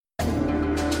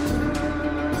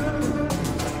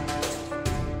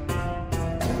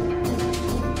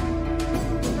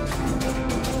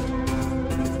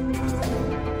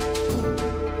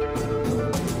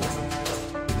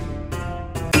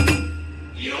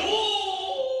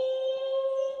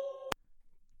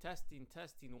Testing,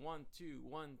 testing, 1, 2,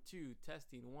 1, 2,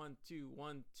 testing, 1, 2,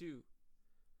 1, 2.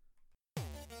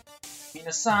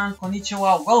 Minasan,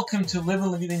 konnichiwa. Welcome to Live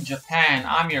and Lead in Japan.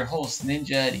 I'm your host,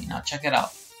 Ninja Eddie. Now check it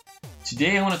out.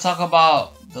 Today I want to talk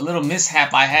about the little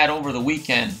mishap I had over the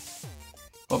weekend.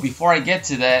 But before I get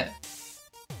to that,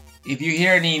 if you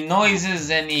hear any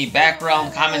noises, any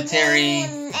background commentary,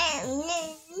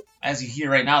 as you hear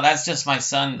right now, that's just my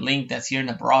son, Link, that's here in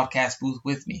the broadcast booth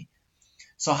with me.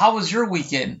 So how was your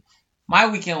weekend?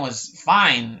 My weekend was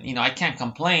fine. I can't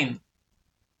complain.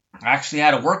 I actually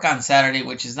had to work on Saturday,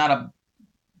 which is not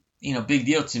a big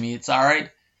deal to me. It's all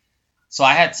right. So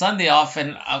I had Sunday off,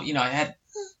 and I had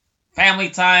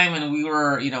family time, and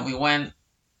we went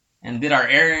and did our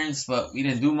errands, but we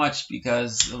didn't do much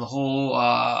because of the whole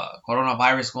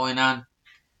coronavirus going on.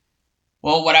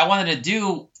 Well, what I wanted to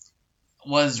do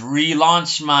was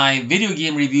relaunch my video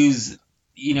game reviews.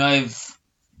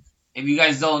 If you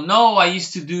guys don't know, I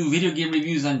used to do video game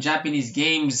reviews on Japanese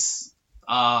games.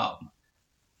 I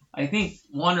think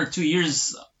 1 or 2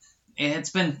 years. It's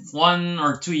been 1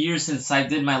 or 2 years since I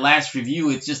did my last review.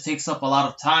 It just takes up a lot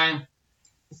of time.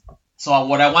 So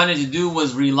what I wanted to do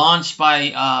was relaunch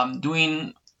by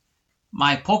doing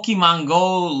my Pokemon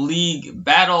Go League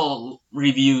battle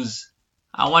reviews.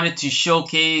 I wanted to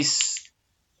showcase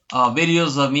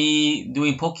videos of me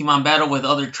doing Pokemon battle with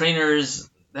other trainers.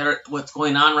 That are what's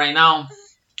going on right now.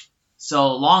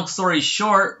 So long story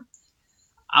short,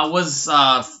 I was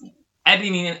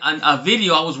editing a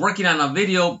video. I was working on a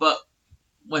video, but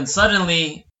when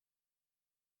suddenly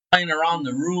flying around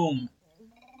the room,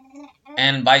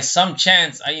 and by some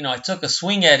chance, I took a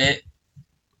swing at it.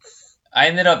 I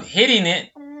ended up hitting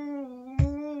it,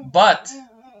 but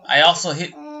I also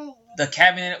hit the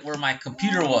cabinet where my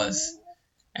computer was.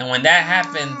 And when that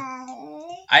happened,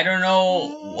 I don't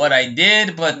know what I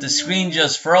did, but the screen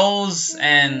just froze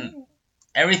and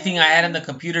everything I had on the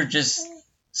computer just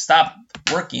stopped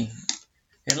working.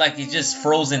 It's like it just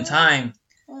froze in time.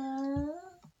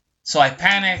 So I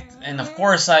panicked, and of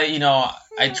course I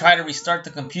tried to restart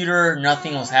the computer.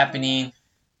 Nothing was happening.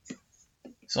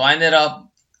 So I ended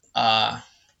up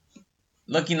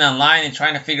looking online and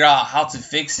trying to figure out how to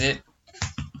fix it.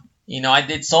 I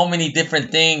did so many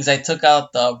different things. I took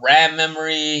out the RAM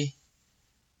memory.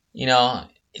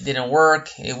 It didn't work.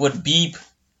 It would beep.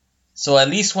 So at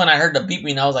least when I heard the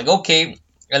beeping, I was like, okay,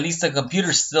 at least the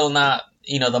computer's still not,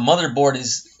 the motherboard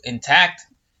is intact.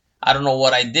 I don't know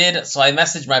what I did. So I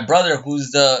messaged my brother,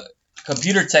 who's the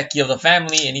computer techie of the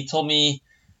family, and he told me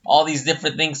all these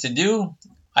different things to do.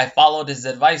 I followed his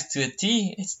advice to a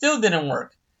T. It still didn't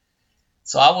work.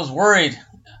 So I was worried.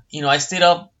 I stayed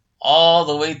up all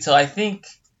the way till I think,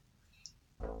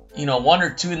 1 or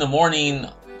 2 in the morning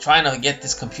trying to get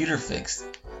this computer fixed.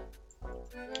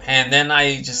 And then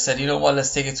I just said,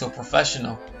 let's take it to a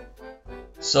professional.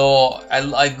 So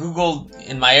I Googled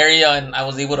in my area, and I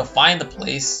was able to find the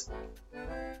place.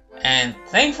 And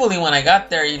thankfully when I got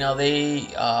there, they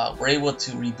were able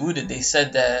to reboot it. They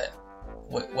said that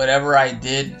whatever I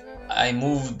did, I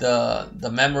moved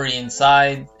the memory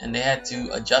inside, and they had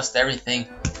to adjust everything.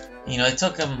 It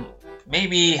took them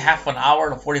maybe half an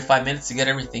hour to 45 minutes to get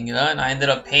everything done. I ended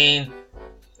up paying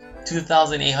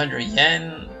 2,800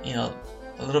 yen,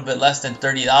 a little bit less than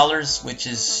 $30, which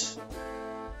is,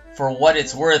 for what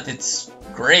it's worth, it's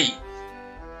great.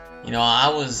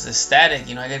 I was ecstatic.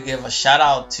 I gotta give a shout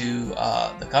out to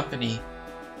the company.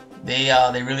 They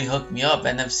really hooked me up.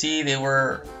 NFC, they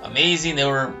were amazing. They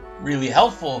were really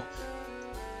helpful.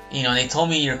 They told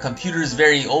me your computer is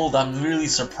very old. I'm really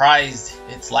surprised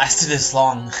it's lasted this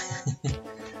long.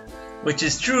 Which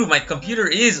is true. My computer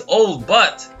is old,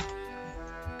 but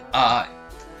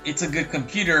it's a good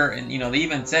computer, and they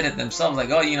even said it themselves, like,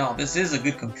 oh, this is a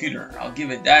good computer. I'll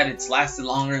give it that. It's lasted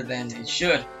longer than it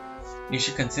should. You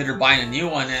should consider buying a new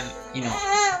one. And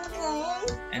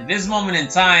at this moment in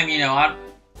time,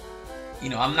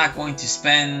 I'm not going to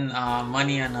spend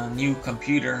money on a new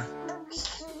computer,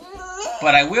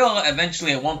 but I will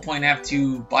eventually at one point have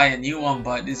to buy a new one.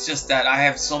 But it's just that I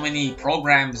have so many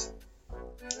programs,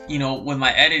 with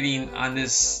my editing on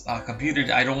this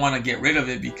computer, I don't want to get rid of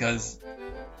it, because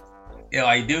if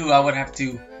I do, I would have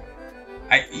to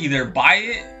either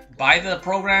buy the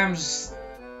programs.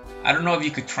 I don't know if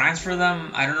you could transfer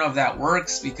them. I don't know if that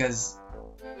works, because,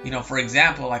 for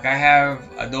example, like I have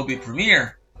Adobe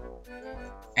Premiere,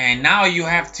 and now you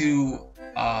have to,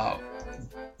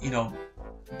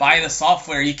 buy the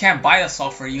software. You can't buy the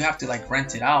software. You have to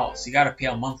rent it out. So you got to pay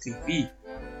a monthly fee.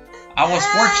 I was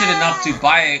fortunate enough to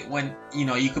buy it when,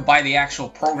 you could buy the actual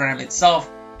program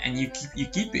itself, and you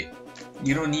keep it.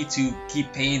 You don't need to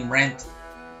keep paying rent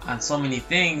on so many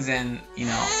things, and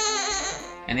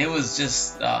and it was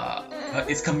just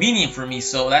it's convenient for me.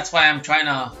 So that's why I'm trying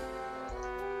to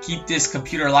keep this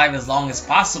computer alive as long as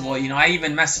possible. I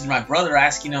even messaged my brother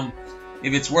asking him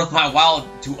if it's worth my while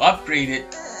to upgrade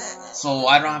it, so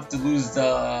I don't have to lose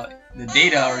the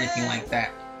data or anything like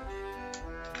that.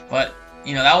 But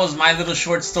that was my little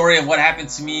short story of what happened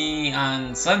to me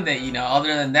on Sunday.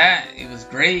 Other than that, it was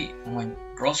great. I went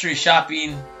grocery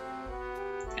shopping,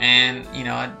 and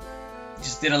I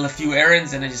just did a few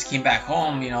errands, and I just came back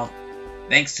home.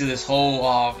 Thanks to this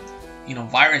whole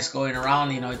virus going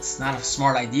around, it's not a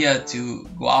smart idea to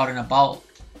go out and about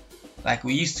like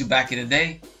we used to back in the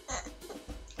day.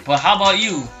 But how about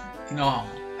you?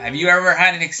 Have you ever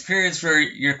had an experience where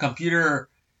your computer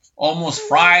almost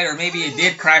fried, or maybe it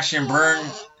did crash and burn?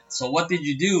 So what did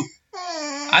you do?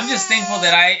 I'm just thankful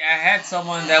that I had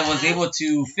someone that was able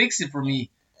to fix it for me.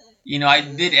 I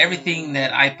did everything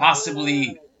that I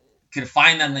possibly could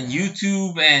find on the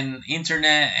YouTube and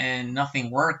internet, and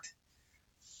nothing worked.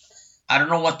 I don't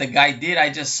know what the guy did. I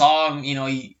just saw him,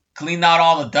 he cleaned out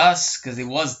all the dust because it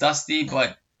was dusty,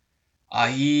 but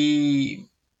he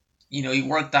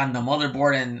worked on the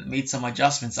motherboard and made some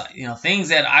adjustments, things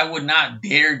that I would not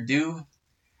dare do,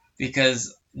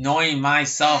 because knowing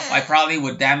myself, I probably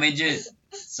would damage it.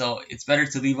 So it's better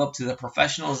to leave up to the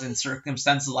professionals in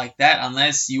circumstances like that,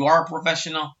 unless you are a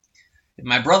professional. If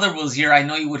my brother was here, I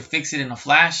know he would fix it in a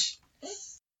flash.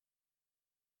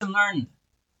 Learn.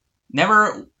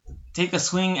 Never take a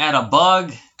swing at a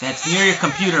bug that's near your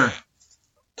computer,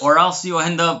 or else you'll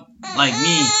end up like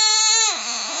me.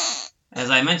 As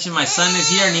I mentioned, my son is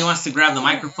here and he wants to grab the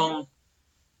microphone.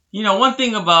 One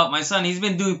thing about my son, he's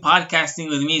been doing podcasting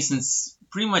with me since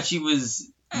pretty much he was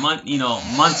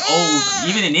months old,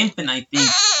 even an infant, I think.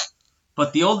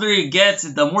 But the older he gets,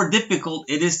 the more difficult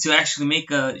it is to actually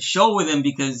make a show with him,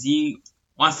 because he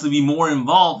wants to be more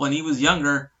involved. When he was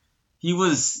younger, he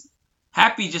was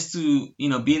happy just to,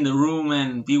 be in the room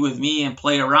and be with me and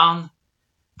play around.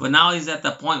 But now he's at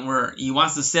the point where he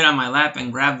wants to sit on my lap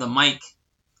and grab the mic.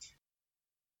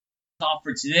 All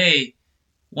for today.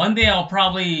 One day I'll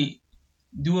probably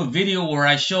do a video where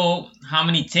I show how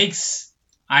many takes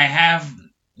I have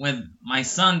with my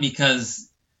son, because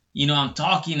I'm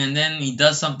talking and then he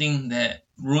does something that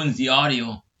ruins the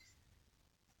audio.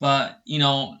 But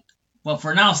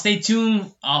for now, stay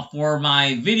tuned for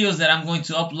my videos that I'm going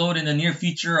to upload in the near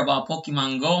future about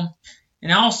Pokemon Go.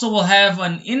 And I also will have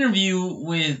an interview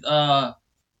with a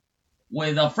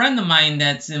friend of mine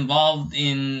that's involved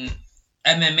in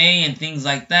MMA and things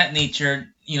like that nature.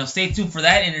 Stay tuned for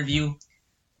that interview.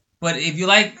 But if you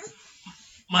like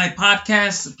my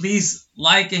podcast, please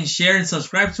like and share and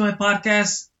subscribe to my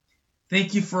podcast.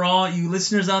 Thank you for all you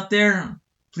listeners out there.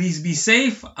 Please be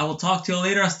safe. I will talk to you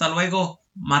later. Hasta luego.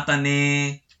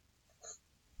 Matane.